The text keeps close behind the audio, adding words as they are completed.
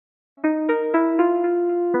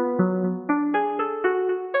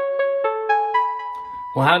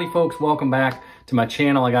Well, howdy folks, welcome back to my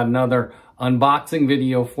channel. I got another unboxing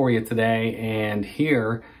video for you today, and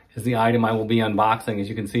here is the item I will be unboxing. As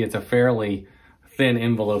you can see, it's a fairly thin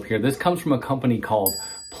envelope here. This comes from a company called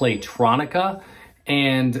PlayTronica,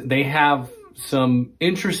 and they have some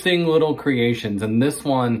interesting little creations. And this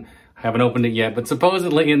one, I haven't opened it yet, but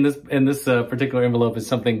supposedly in this particular envelope is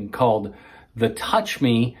something called the Touch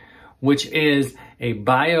Me, which is a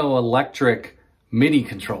bioelectric MIDI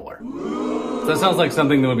controller. So that sounds like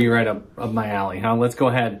something that would be right up my alley, huh? Let's go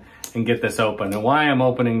ahead and get this open. And why I'm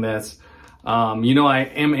opening this, you know, I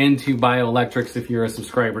am into bioelectrics if you're a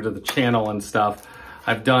subscriber to the channel and stuff.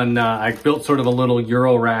 I've built sort of a little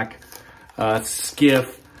Eurorack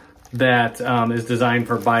skiff that is designed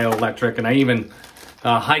for bioelectric. And I even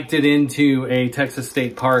hiked it into a Texas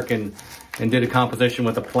state park and did a composition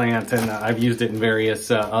with a plant. And I've used it in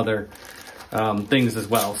various other things as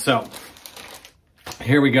well. So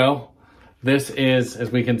here we go. This is, as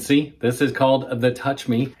we can see, this is called the Touch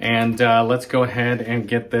Me. And let's go ahead and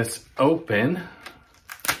get this open.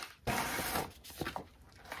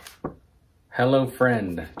 Hello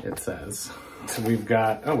friend, it says. So we've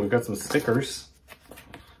got some stickers.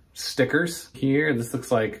 Stickers here. This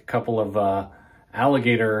looks like a couple of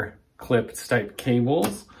alligator clipped type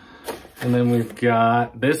cables. And then we've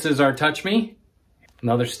got, this is our Touch Me,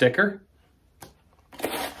 another sticker.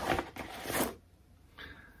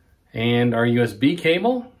 And our USB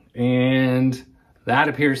cable, and that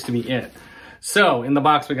appears to be it. So in the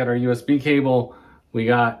box, we got our USB cable, we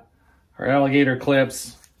got our alligator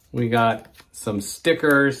clips, we got some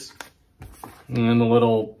stickers, and a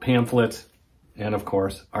little pamphlet, and of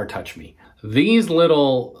course, our Touch Me. These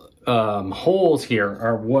little holes here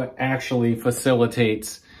are what actually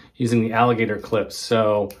facilitates using the alligator clips.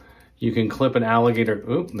 So you can clip an alligator,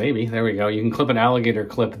 maybe, there we go. You can clip an alligator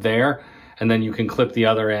clip there, and then you can clip the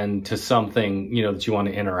other end to something, you know, that you want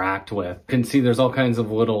to interact with. You can see there's all kinds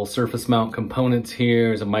of little surface mount components here.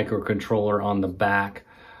 There's a microcontroller on the back.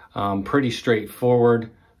 Pretty straightforward.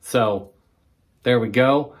 So there we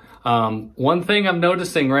go. One thing I'm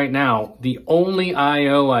noticing right now, the only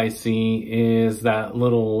I/O I see is that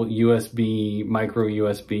little USB, micro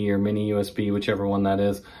USB or mini USB, whichever one that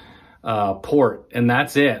is, port. And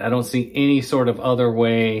that's it. I don't see any sort of other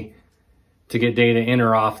way to get data in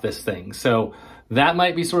or off this thing. So that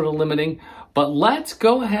might be sort of limiting, but let's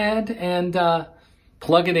go ahead and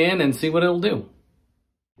plug it in and see what it'll do.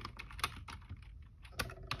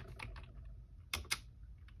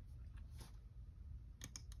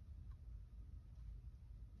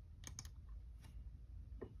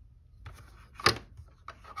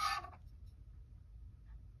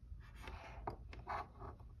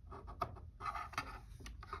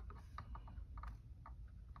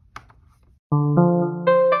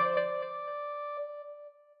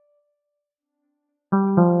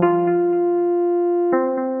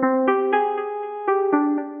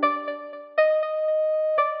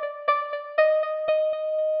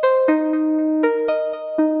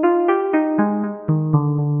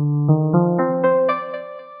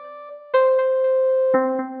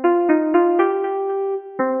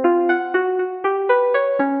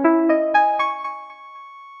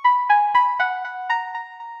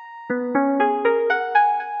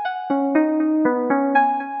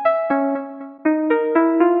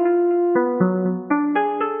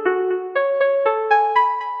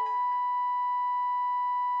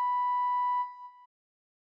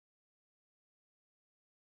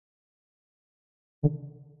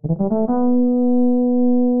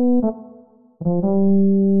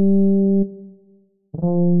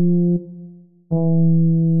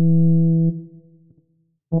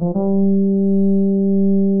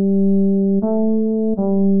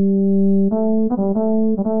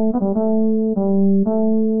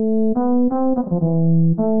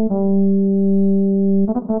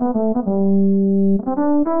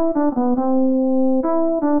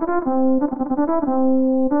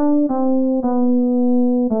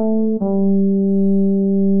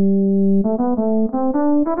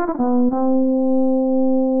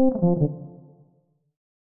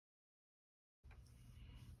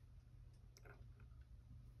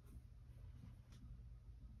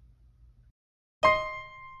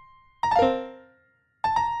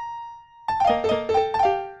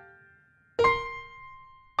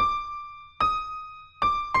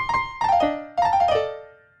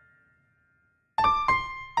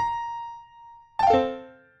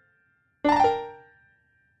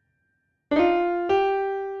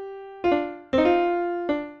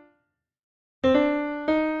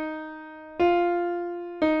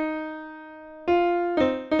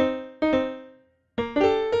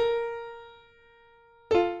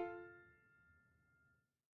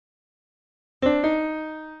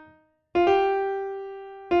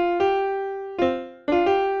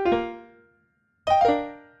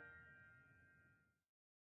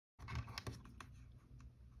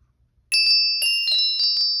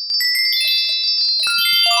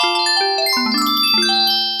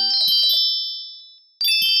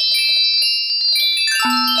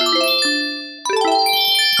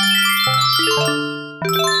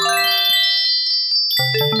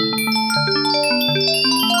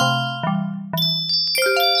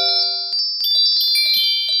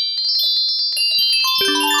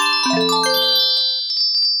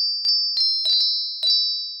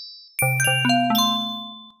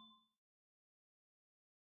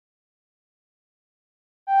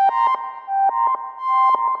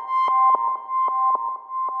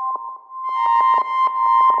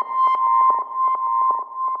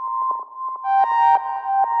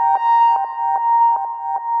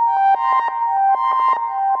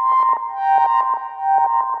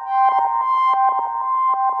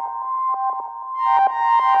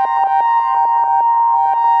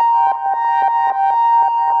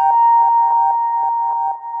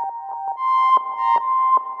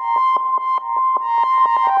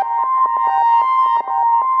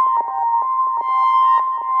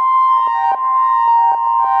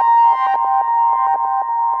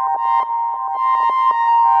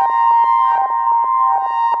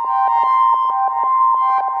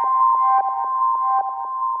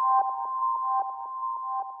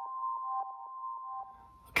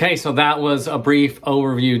 Okay, so that was a brief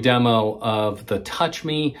overview demo of the Touch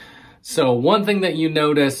Me. So one thing that you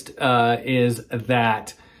noticed is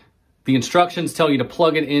that the instructions tell you to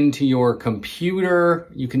plug it into your computer.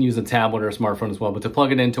 You can use a tablet or a smartphone as well, but to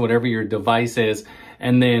plug it into whatever your device is,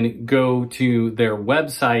 and then go to their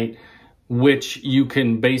website, which you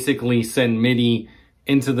can basically send MIDI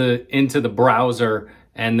into the browser,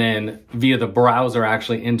 and then via the browser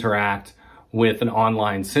actually interact with an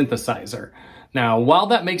online synthesizer. Now, while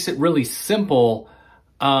that makes it really simple,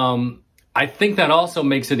 I think that also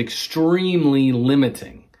makes it extremely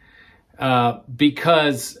limiting,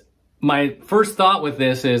 because my first thought with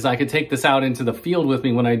this is I could take this out into the field with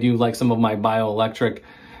me when I do like some of my bioelectric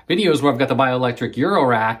videos where I've got the bioelectric Euro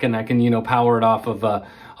rack and I can, you know, power it off of a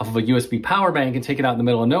USB power bank and take it out in the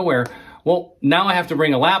middle of nowhere. Well, now I have to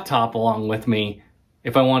bring a laptop along with me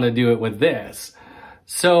if I want to do it with this.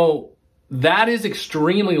 So that is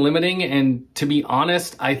extremely limiting, and to be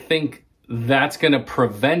honest, I think that's going to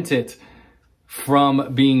prevent it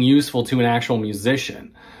from being useful to an actual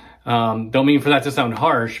musician. Don't mean for that to sound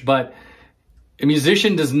harsh, but a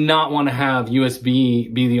musician does not want to have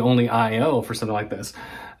USB be the only I/O for something like this.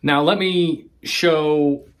 Now, let me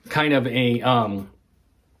show kind of a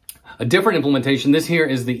different implementation. This here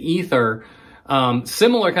is the Ether.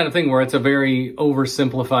 Similar kind of thing where it's a very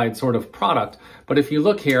oversimplified sort of product. But if you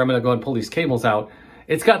look here, I'm going to go ahead and pull these cables out.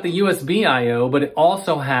 It's got the USB I/O, but it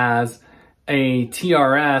also has a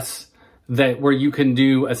TRS where you can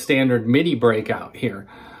do a standard MIDI breakout here.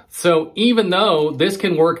 So even though this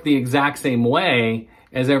can work the exact same way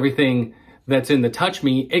as everything that's in the Touch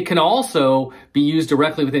Me, it can also be used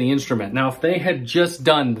directly with any instrument. Now, if they had just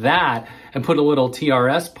done that and put a little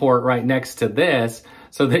TRS port right next to this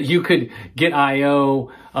so that you could get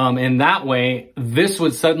I/O in that way, this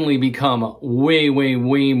would suddenly become way, way,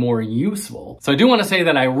 way more useful. So I do want to say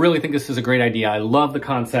that I really think this is a great idea. I love the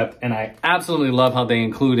concept, and I absolutely love how they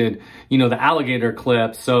included, you know, the alligator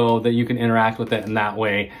clip so that you can interact with it in that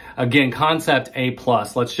way. Again, concept A+.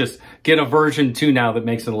 Let's just get a version 2 now that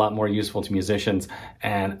makes it a lot more useful to musicians,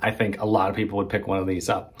 and I think a lot of people would pick one of these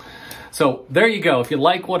up. So there you go. If you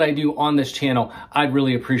like what I do on this channel, I'd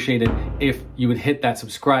really appreciate it if you would hit that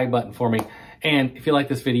subscribe button for me. And if you like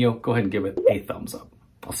this video, go ahead and give it a thumbs up.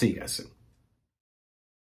 I'll see you guys soon.